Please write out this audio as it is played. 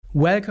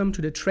Welcome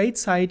to the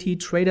Tradeciety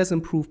Traders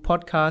Improve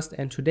podcast,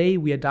 and today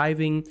we are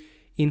diving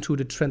into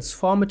the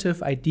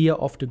transformative idea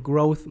of the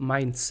growth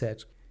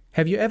mindset.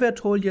 Have you ever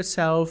told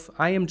yourself,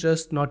 I am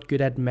just not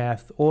good at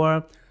math,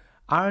 or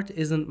art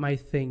isn't my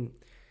thing?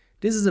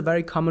 This is a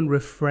very common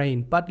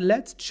refrain, but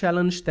let's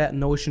challenge that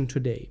notion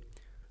today.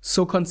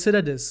 So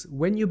consider this: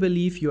 when you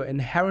believe you're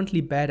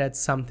inherently bad at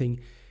something,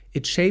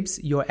 it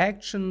shapes your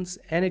actions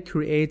and it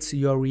creates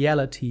your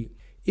reality.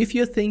 If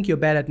you think you're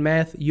bad at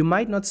math, you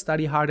might not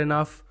study hard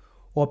enough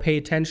or pay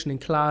attention in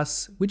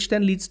class, which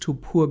then leads to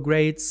poor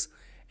grades,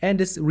 and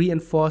this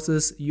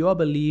reinforces your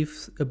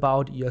beliefs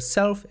about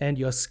yourself and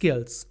your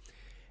skills.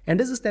 And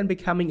this is then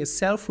becoming a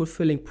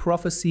self-fulfilling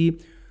prophecy,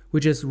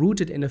 which is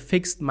rooted in a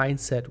fixed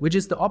mindset, which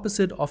is the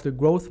opposite of the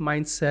growth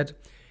mindset,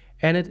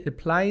 and it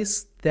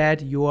implies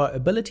that your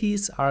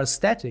abilities are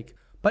static.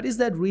 But is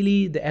that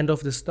really the end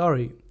of the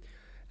story?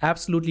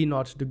 Absolutely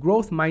not. The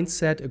growth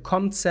mindset, a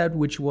concept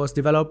which was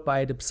developed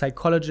by the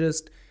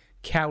psychologist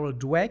Carol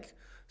Dweck,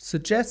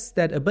 suggests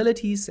that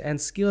abilities and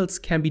skills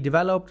can be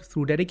developed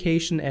through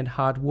dedication and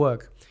hard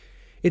work.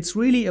 It's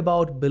really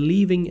about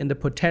believing in the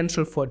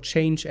potential for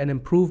change and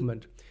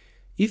improvement.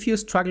 If you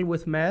struggle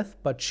with math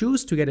but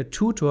choose to get a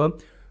tutor,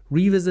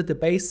 revisit the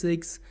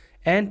basics,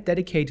 and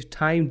dedicate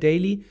time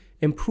daily,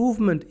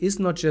 improvement is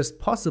not just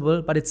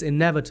possible, but it's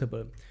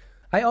inevitable.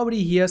 I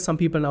already hear some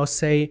people now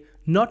say,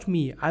 "Not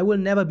me, I will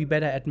never be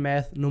better at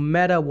math no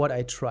matter what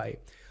I try."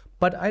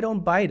 But I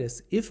don't buy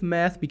this. If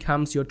math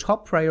becomes your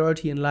top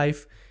priority in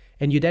life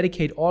and you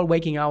dedicate all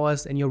waking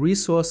hours and your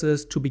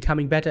resources to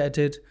becoming better at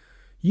it,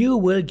 you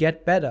will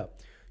get better.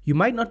 You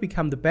might not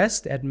become the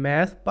best at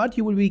math, but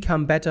you will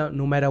become better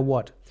no matter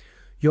what.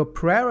 Your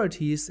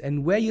priorities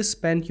and where you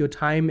spend your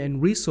time and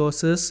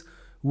resources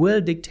will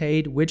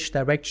dictate which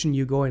direction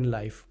you go in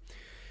life.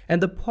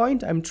 And the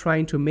point I'm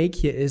trying to make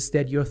here is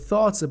that your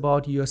thoughts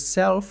about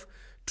yourself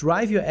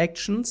drive your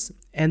actions,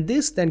 and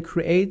this then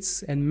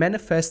creates and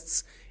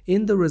manifests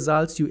in the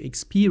results you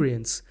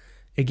experience.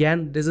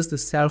 Again, this is the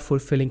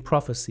self-fulfilling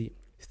prophecy.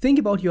 Think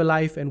about your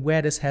life and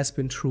where this has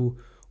been true.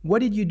 What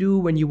did you do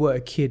when you were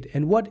a kid,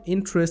 and what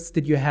interests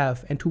did you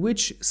have, and to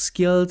which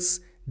skills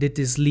did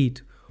this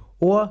lead?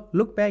 Or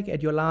look back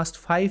at your last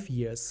 5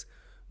 years.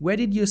 Where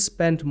did you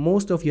spend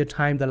most of your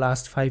time the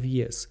last 5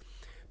 years?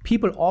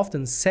 People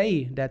often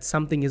say that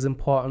something is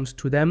important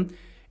to them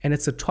and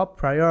it's a top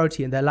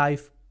priority in their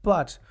life,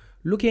 but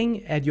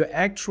looking at your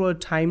actual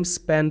time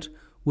spent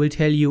will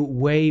tell you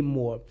way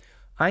more.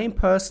 I am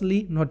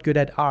personally not good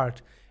at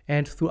art,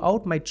 and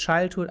throughout my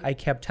childhood I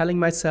kept telling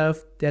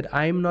myself that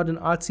I'm not an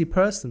artsy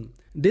person.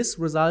 This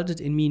resulted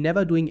in me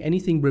never doing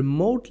anything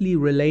remotely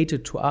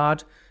related to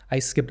art. I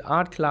skipped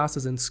art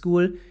classes in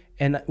school,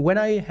 and when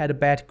I had a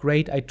bad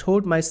grade, I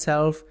told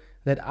myself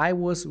that I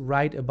was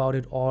right about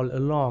it all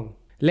along.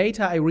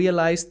 Later, I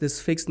realized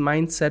this fixed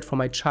mindset from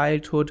my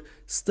childhood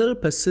still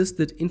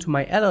persisted into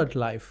my adult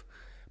life.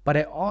 But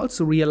I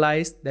also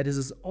realized that this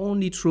is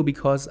only true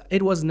because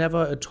it was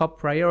never a top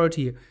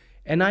priority,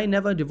 and I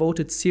never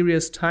devoted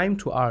serious time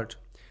to art.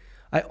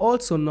 I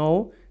also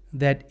know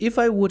that if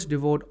I would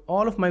devote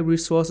all of my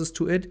resources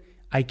to it,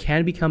 I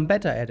can become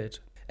better at it.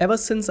 Ever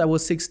since I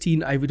was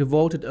 16, I've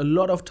devoted a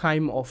lot of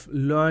time of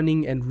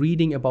learning and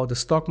reading about the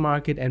stock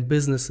market and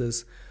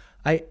businesses.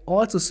 I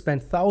also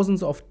spent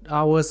thousands of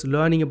hours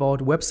learning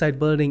about website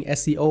building,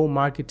 SEO,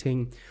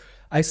 marketing.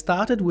 I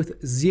started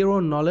with zero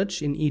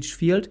knowledge in each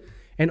field,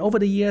 and over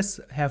the years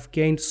have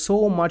gained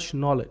so much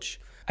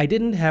knowledge. I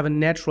didn't have a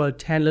natural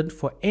talent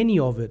for any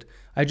of it.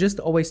 I just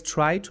always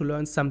tried to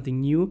learn something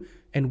new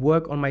and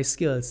work on my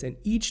skills. And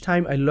each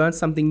time I learned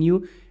something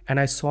new and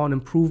I saw an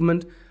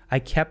improvement, I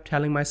kept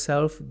telling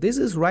myself, this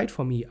is right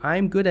for me,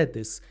 I'm good at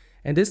this.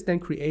 And this then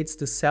creates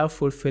the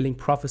self-fulfilling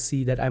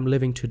prophecy that I'm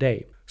living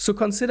today. So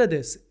consider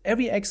this: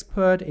 every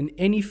expert in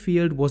any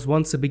field was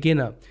once a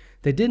beginner.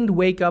 They didn't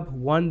wake up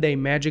one day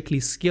magically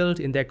skilled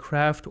in their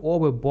craft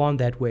or were born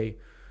that way.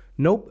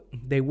 Nope,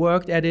 they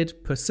worked at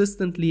it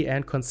persistently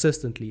and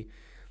consistently.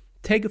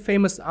 Take a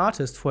famous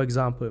artist, for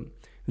example.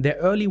 Their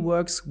early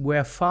works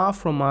were far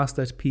from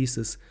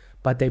masterpieces,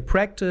 but they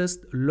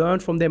practiced,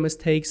 learned from their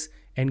mistakes,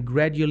 and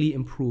gradually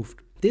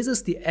improved. This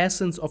is the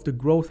essence of the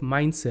growth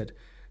mindset,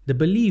 the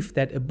belief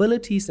that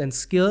abilities and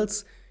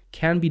skills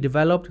can be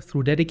developed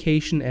through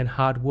dedication and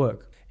hard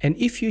work. And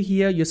if you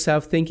hear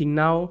yourself thinking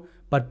now,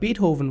 but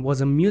Beethoven was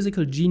a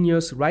musical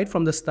genius right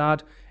from the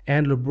start,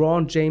 and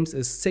LeBron James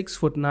is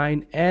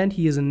 6'9" and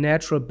he is a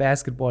natural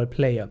basketball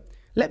player.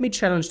 Let me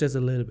challenge this a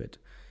little bit.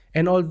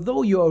 And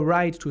although you are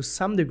right to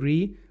some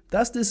degree,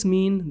 does this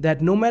mean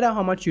that no matter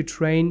how much you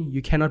train,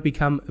 you cannot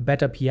become a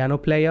better piano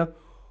player?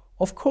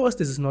 Of course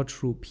this is not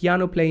true.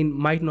 Piano playing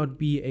might not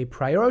be a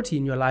priority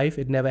in your life,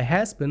 it never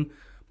has been,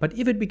 but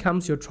if it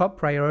becomes your top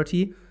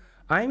priority,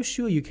 I'm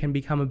sure you can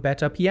become a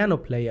better piano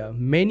player.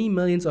 Many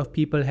millions of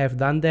people have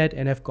done that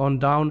and have gone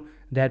down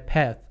that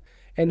path.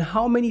 And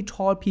how many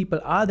tall people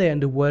are there in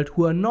the world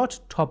who are not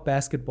top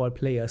basketball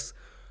players?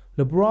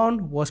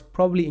 LeBron was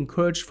probably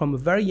encouraged from a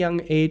very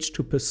young age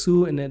to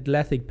pursue an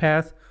athletic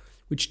path,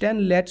 which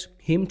then led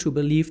him to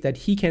believe that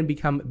he can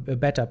become a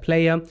better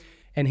player,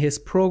 and his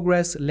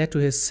progress led to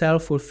his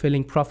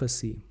self-fulfilling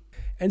prophecy.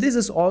 And this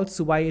is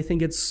also why I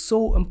think it's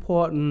so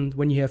important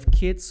when you have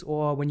kids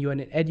or when you're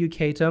an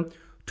educator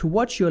to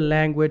watch your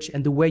language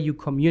and the way you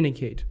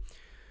communicate.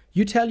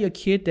 You tell your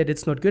kid that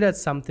it's not good at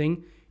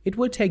something, it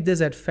will take this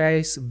at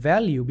face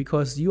value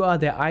because you are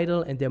their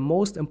idol and their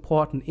most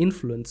important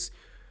influence.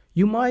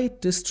 You might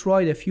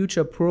destroy their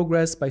future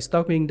progress by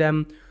stopping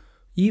them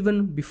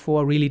even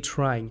before really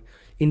trying.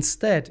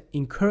 Instead,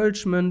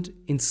 encouragement,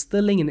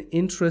 instilling an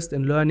interest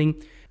in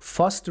learning,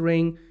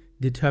 fostering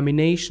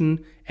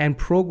determination, and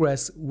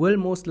progress will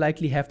most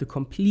likely have the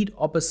complete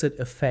opposite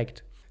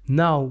effect.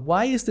 Now,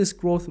 why is this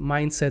growth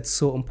mindset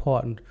so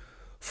important?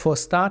 For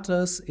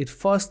starters, it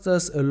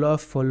fosters a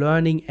love for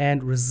learning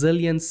and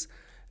resilience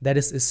that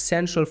is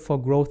essential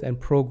for growth and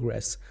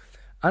progress.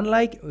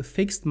 Unlike a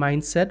fixed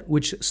mindset,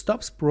 which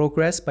stops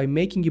progress by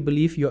making you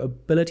believe your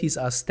abilities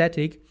are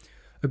static,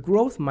 a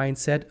growth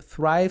mindset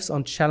thrives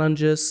on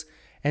challenges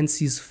and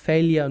sees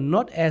failure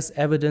not as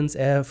evidence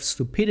of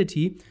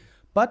stupidity,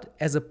 but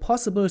as a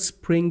possible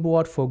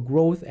springboard for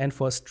growth and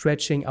for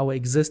stretching our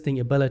existing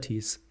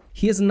abilities.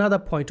 Here's another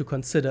point to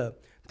consider.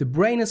 The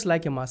brain is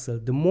like a muscle.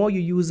 The more you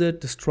use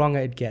it, the stronger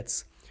it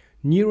gets.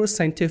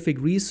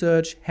 Neuroscientific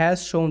research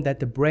has shown that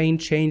the brain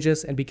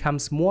changes and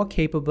becomes more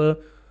capable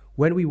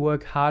when we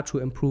work hard to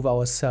improve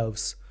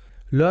ourselves.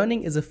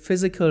 Learning is a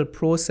physical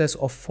process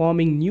of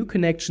forming new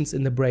connections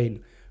in the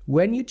brain.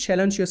 When you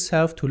challenge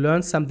yourself to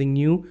learn something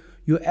new,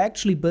 you're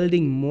actually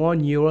building more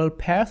neural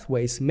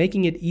pathways,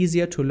 making it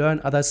easier to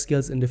learn other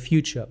skills in the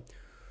future.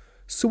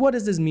 So what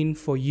does this mean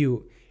for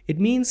you? It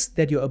means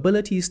that your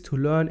abilities to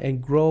learn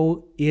and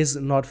grow is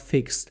not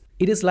fixed.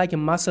 It is like a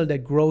muscle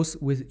that grows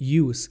with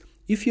use.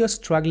 If you're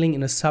struggling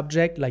in a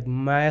subject like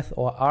math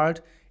or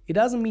art, it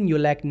doesn't mean you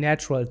lack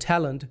natural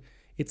talent.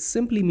 It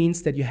simply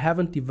means that you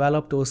haven't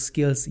developed those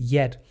skills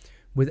yet.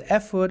 With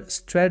effort,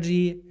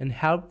 strategy, and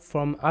help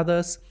from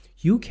others,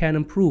 you can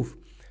improve.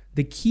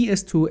 The key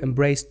is to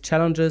embrace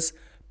challenges,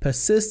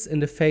 persist in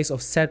the face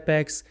of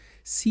setbacks,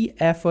 see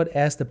effort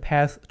as the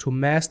path to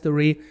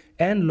mastery,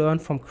 and learn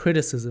from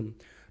criticism.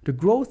 The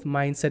growth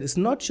mindset is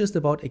not just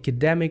about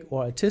academic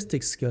or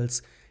artistic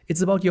skills,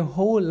 it's about your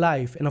whole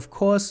life and of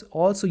course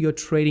also your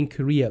trading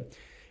career.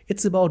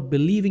 It's about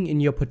believing in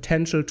your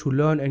potential to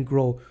learn and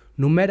grow,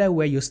 no matter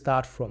where you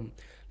start from.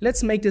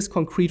 Let's make this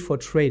concrete for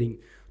trading.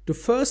 The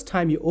first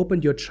time you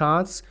opened your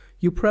charts,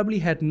 you probably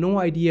had no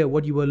idea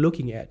what you were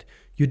looking at.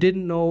 You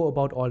didn't know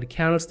about all the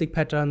candlestick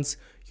patterns,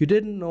 you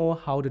didn't know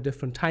how the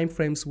different time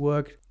frames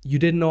worked, you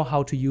didn't know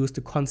how to use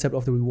the concept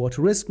of the reward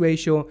to risk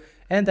ratio,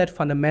 and that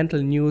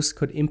fundamental news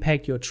could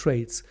impact your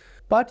trades.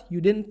 But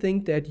you didn't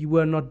think that you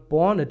were not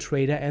born a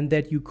trader and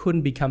that you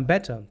couldn't become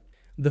better.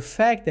 The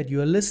fact that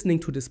you are listening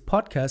to this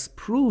podcast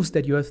proves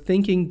that you are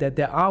thinking that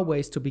there are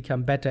ways to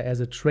become better as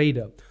a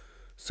trader.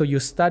 So you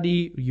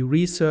study, you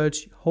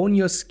research, hone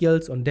your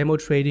skills on demo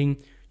trading,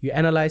 you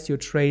analyze your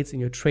trades in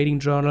your trading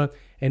journal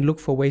and look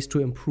for ways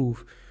to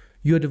improve.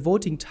 You are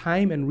devoting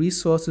time and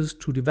resources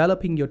to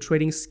developing your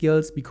trading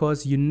skills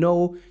because you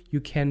know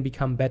you can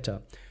become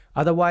better.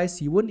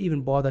 Otherwise, you wouldn't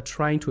even bother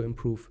trying to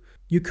improve.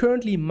 You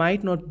currently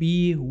might not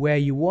be where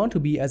you want to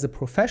be as a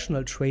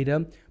professional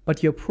trader,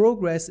 but your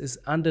progress is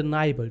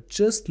undeniable.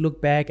 Just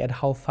look back at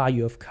how far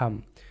you have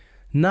come.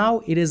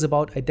 Now it is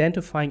about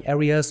identifying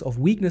areas of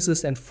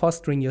weaknesses and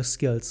fostering your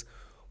skills.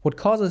 What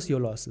causes your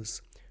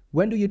losses?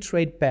 When do you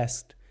trade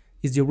best?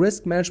 Is your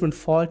risk management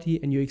faulty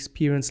and you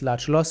experience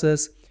large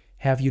losses?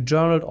 Have you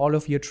journaled all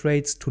of your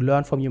trades to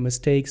learn from your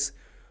mistakes?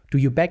 Do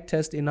you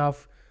backtest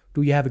enough?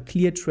 Do you have a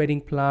clear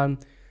trading plan?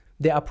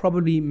 There are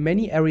probably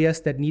many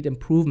areas that need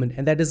improvement,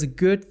 and that is a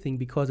good thing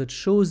because it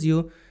shows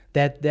you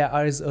that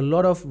there is a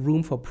lot of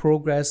room for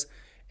progress,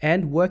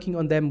 and working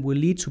on them will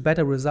lead to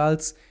better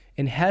results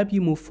and help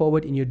you move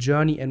forward in your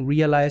journey and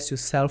realize your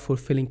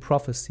self-fulfilling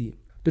prophecy.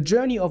 The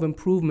journey of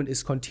improvement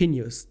is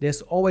continuous.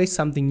 There's always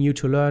something new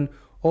to learn,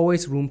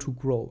 always room to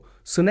grow.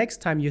 So next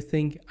time you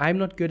think, I'm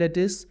not good at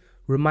this,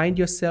 remind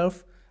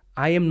yourself,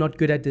 I am not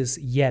good at this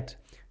yet.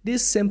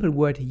 This simple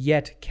word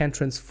yet can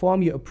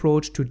transform your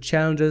approach to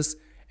challenges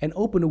and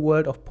open a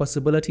world of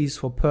possibilities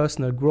for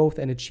personal growth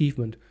and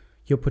achievement.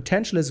 Your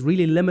potential is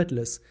really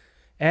limitless,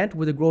 and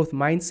with a growth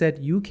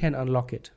mindset, you can unlock it.